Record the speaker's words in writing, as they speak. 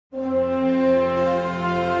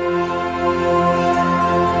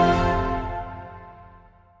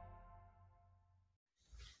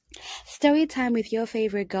Story time with your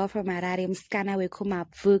favorite girl from Harare, Mskana Wekuma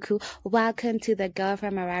Vuku. Welcome to the Girl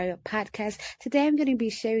from Harare podcast. Today I'm going to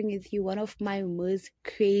be sharing with you one of my most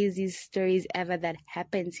crazy stories ever that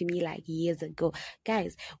happened to me like years ago.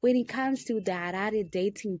 Guys, when it comes to the Harare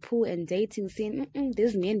dating pool and dating scene,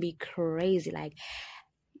 this men be crazy. Like,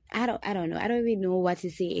 I don't know. I don't even know what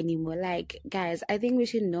to say anymore. Like, guys, I think we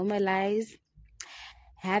should normalize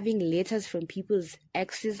having letters from people's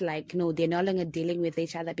exes, like, no, they're no longer dealing with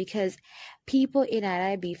each other, because people in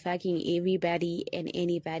Arab be fucking everybody and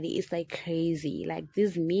anybody. It's like crazy. Like,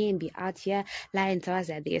 these men be out here lying to us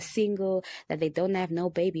that they're single, that they don't have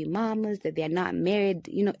no baby mamas, that they're not married.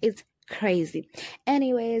 It's crazy.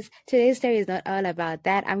 Anyways, today's story is not all about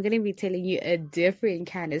that. I'm going to be telling you a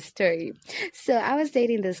different kind of story. So I was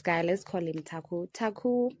dating this guy, let's call him Taku.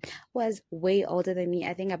 Taku was way older than me.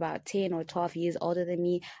 I think about 10 or 12 years older than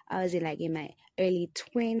me. I was in my early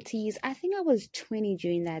 20s. I think I was 20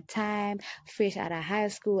 during that time, fresh out of high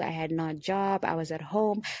school. I had no job. I was at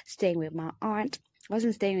home staying with my aunt. I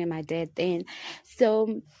wasn't staying with my dad then.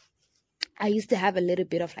 So I used to have a little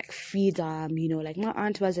bit of like freedom, like my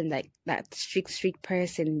aunt wasn't like that strict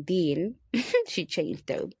person then. She changed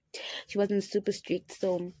though. She wasn't super strict.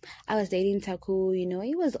 So I was dating Taku, he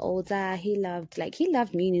was older. He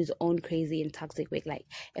loved me in his own crazy and toxic way. Like,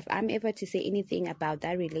 if I'm ever to say anything about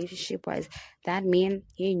that relationship, was that man,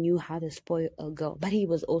 he knew how to spoil a girl, but he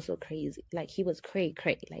was also crazy. Like, he was cray,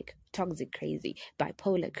 like toxic crazy,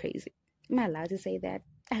 bipolar crazy. Am I allowed to say that?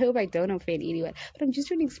 I hope I don't offend anyone, but I'm just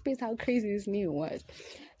trying to express how crazy this man was.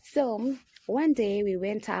 So one day we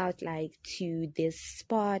went out to this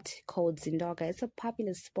spot called Zindoga. It's a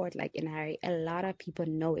popular spot in Harare. A lot of people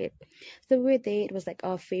know it. So we were there. It was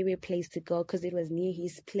our favorite place to go because it was near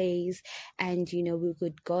his place, and we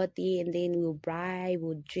could go there and then we'll bribe,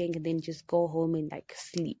 we'll drink, and then just go home and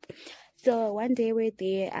sleep. So one day we're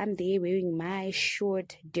there. I'm there wearing my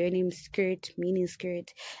short denim skirt, mini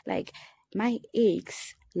skirt. My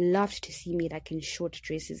ex loved to see me in short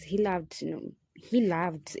dresses. He loved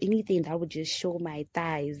anything that would just show my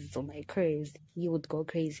thighs or my curves. He would go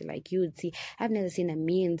crazy. You would see, I've never seen a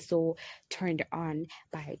man so turned on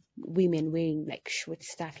by women wearing short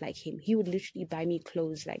stuff like him. He would literally buy me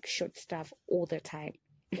clothes, short stuff all the time.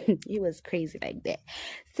 He was crazy like that.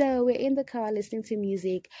 So we're in the car listening to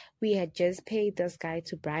music. We had just paid this guy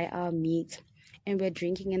to buy our meat, and we're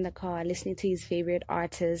drinking in the car, listening to his favorite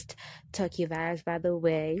artist, Toki Vibes, by the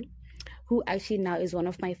way, who actually now is one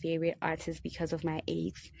of my favorite artists because of my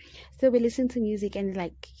ex. So we listen to music, and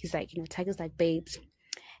he's Tiger's like, babes,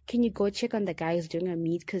 can you go check on the guy who's doing a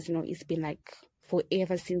meet? Because, it's been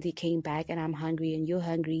forever since he came back, and I'm hungry and you're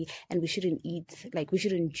hungry, and we shouldn't eat, we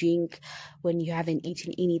shouldn't drink when you haven't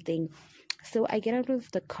eaten anything. So I get out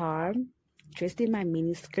of the car, dressed in my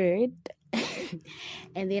mini skirt,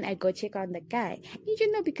 and then I go check on the guy.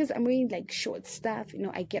 Because I'm wearing short stuff,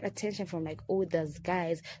 I get attention from all those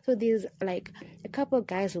guys. So there's a couple of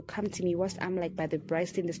guys who come to me whilst I'm by the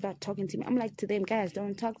breast, and they start talking to me. I'm to them, guys,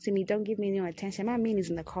 don't talk to me, don't give me no attention. My man is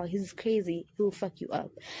in the car, he's crazy, he'll fuck you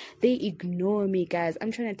up. They ignore me, guys.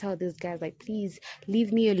 I'm trying to tell these guys, please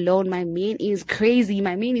leave me alone. My man is crazy.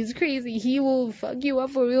 He will fuck you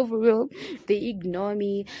up for real. They ignore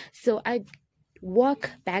me. So I walk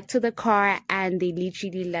back to the car, and they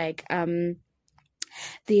literally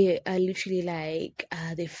they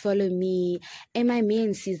follow me, and my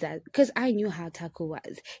man sees that, because I knew how Taco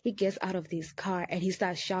was. He gets out of this car and he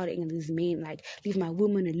starts shouting at these men leave my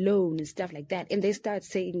woman alone and stuff like that. And they start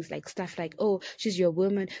saying stuff like, oh, she's your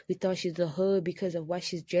woman, we thought she's a hoe because of what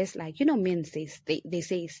she's dressed like. Men say they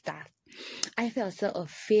say stuff. I felt so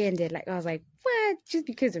offended. I was like, what? Just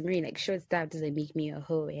because I'm wearing short stuff doesn't make me a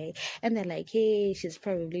hoe, eh? And they're like, hey, she's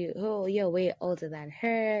probably a hoe. You're way older than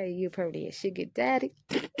her. You're probably a sugar daddy.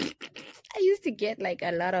 I used to get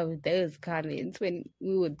a lot of those comments when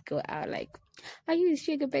we would go out. Are you a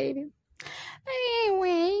sugar baby?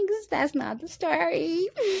 Anyways, that's not the story.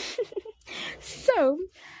 So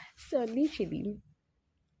literally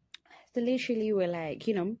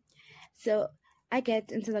we're so I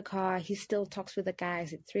get into the car. He still talks with the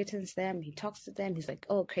guys. He threatens them. He talks to them. He's like,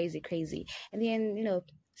 oh, crazy. And then,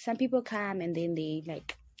 some people come, and then they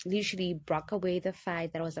literally broke away the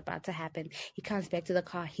fight that was about to happen. He comes back to the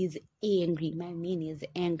car. He's angry. My man is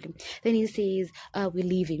angry. Then he says, we're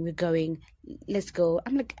leaving. We're going. Let's go.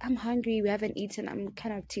 I'm like, I'm hungry. We haven't eaten. I'm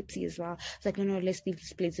kind of tipsy as well. It's like, no, let's leave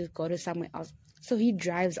this place. Let's go to somewhere else. So he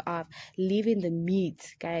drives off, leaving the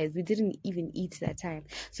meat. Guys, we didn't even eat that time.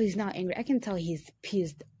 So he's now angry. I can tell he's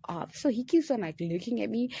pissed off. So he keeps on looking at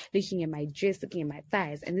me, looking at my dress, looking at my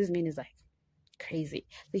thighs. And this man is crazy.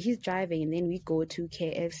 So he's driving, and then we go to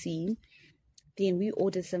KFC. Then we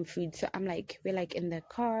ordered some food. So I'm like, we're like in the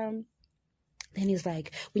car. Then he's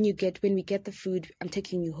like, when we get the food, I'm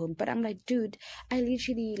taking you home. But I'm like, dude, I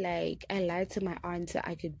literally I lied to my aunt so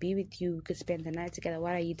I could be with you, could spend the night together.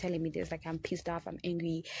 Why are you telling me this? Like, I'm pissed off, I'm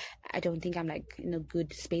angry. I don't think I'm like in a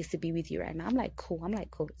good space to be with you right now. I'm like, cool.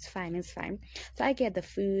 It's fine. So I get the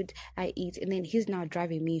food, I eat, and then he's now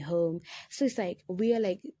driving me home. So it's like we are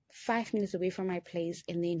like 5 minutes away from my place,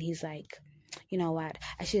 and then he's like, you know what?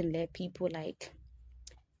 I shouldn't let people like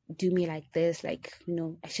do me like this, like,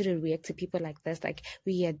 I shouldn't react to people like this. Like,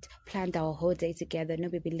 we had planned our whole day together. No,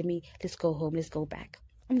 baby, let's go home, let's go back.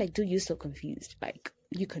 I'm like, dude, you're so confused. Like,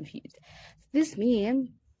 you confused. This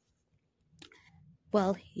man,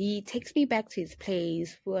 well, he takes me back to his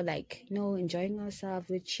place. We're like, enjoying ourselves.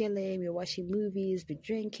 We're chilling. We're watching movies. We're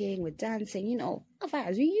drinking. We're dancing. Of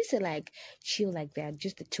us, we used to like chill like that.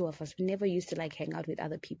 Just the two of us. We never used to like hang out with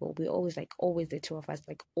other people. We're always the two of us,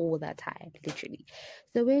 like all that time, literally.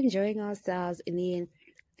 So we're enjoying ourselves. And then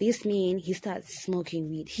this man, he starts smoking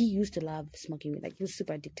weed. He used to love smoking weed. Like, he was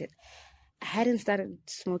super addicted. I hadn't started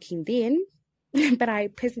smoking then. But I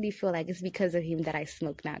personally feel like it's because of him that I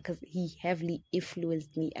smoke now, because he heavily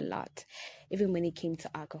influenced me a lot. Even when it came to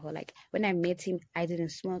alcohol, like when I met him, I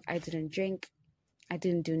didn't smoke, I didn't drink, I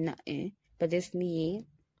didn't do nothing. But this me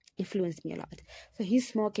influenced me a lot. So he's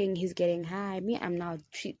smoking, he's getting high. Me, I'm now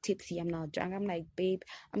tipsy, I'm now drunk. I'm like, babe,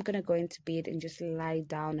 I'm gonna go into bed and just lie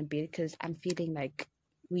down a bit because I'm feeling like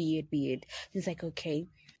weird. He's like, okay.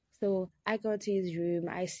 So I go to his room,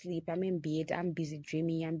 I sleep, I'm in bed, I'm busy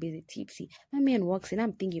dreaming, I'm busy tipsy. My man walks in,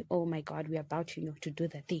 I'm thinking, oh my God, we're about to, to do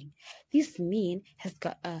the thing. This man has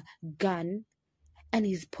got a gun and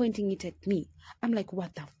he's pointing it at me. I'm like,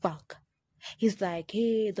 what the fuck? He's like,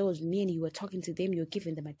 hey, those men, you were talking to them, you're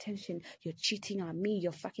giving them attention, you're cheating on me,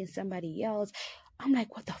 you're fucking somebody else. I'm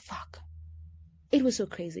like, what the fuck? It was so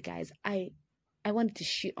crazy, guys. I wanted to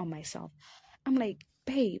shit on myself. I'm like,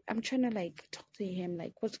 babe, I'm trying to like talk to him,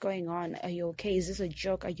 like, what's going on? Are you okay? Is this a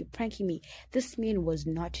joke? Are you pranking me? This man was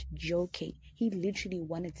not joking. He literally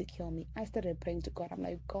wanted to kill me. I started praying to God. I'm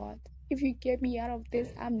like, God, if you get me out of this,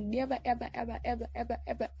 I'm never, ever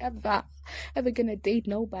gonna date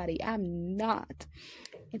nobody. I'm not.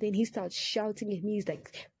 And then he starts shouting at me. He's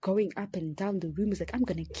like going up and down the room. He's like, I'm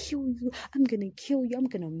gonna kill you. I'm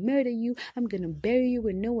gonna murder you. I'm gonna bury you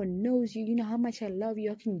when no one knows you. You know how much I love you.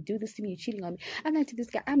 How can you do this to me? You're cheating on me. I'm like to this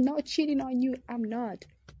guy, I'm not cheating on you. I'm not.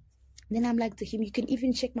 Then I'm like to him, you can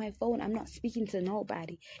even check my phone. I'm not speaking to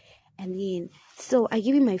nobody. And then, so I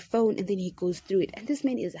give him my phone and then he goes through it. And this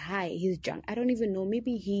man is high. He's drunk. I don't even know.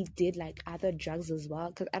 Maybe he did like other drugs as well.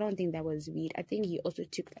 Because I don't think that was weed. I think he also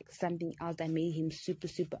took like something else that made him super,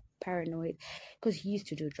 super paranoid. Because he used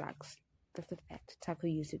to do drugs. That's a fact. Taco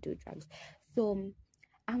used to do drugs. So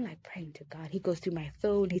I'm like praying to God. He goes through my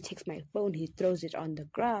phone. He takes my phone. He throws it on the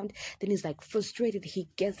ground. Then he's like frustrated. He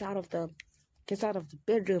gets out of the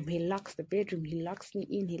bedroom, he locks the bedroom, he locks me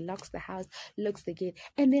in, he locks the house, locks the gate,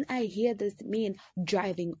 and then I hear this man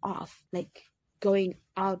driving off, like going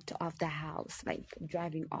out of the house, like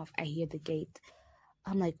driving off. I hear the gate.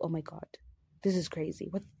 I'm like, oh my God, this is crazy.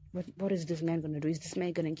 What is this man gonna do? Is this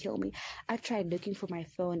man gonna kill me? I tried looking for my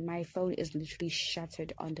phone. My phone is literally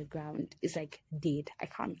shattered on the ground. It's like dead. I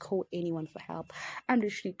can't call anyone for help. I'm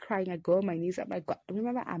literally crying. I go on my knees. I'm like, God,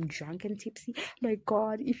 remember I'm drunk and tipsy. My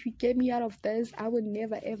God, if you get me out of this, I would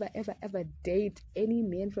never, ever date any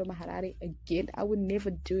man from Harare again. I would never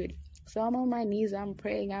do it. So I'm on my knees. I'm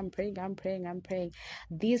praying.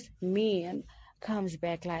 This man comes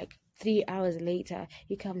back like 3 hours later.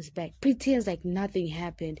 He comes back, pretends like nothing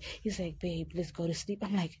happened. He's like, babe, let's go to sleep.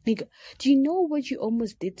 I'm like, nigga, do you know what you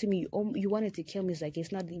almost did to me? You wanted to kill me. It's like,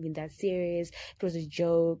 it's not even that serious. It was a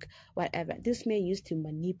joke, whatever. This man used to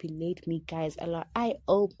manipulate me, guys, a lot. I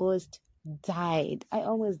almost died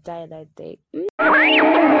that day.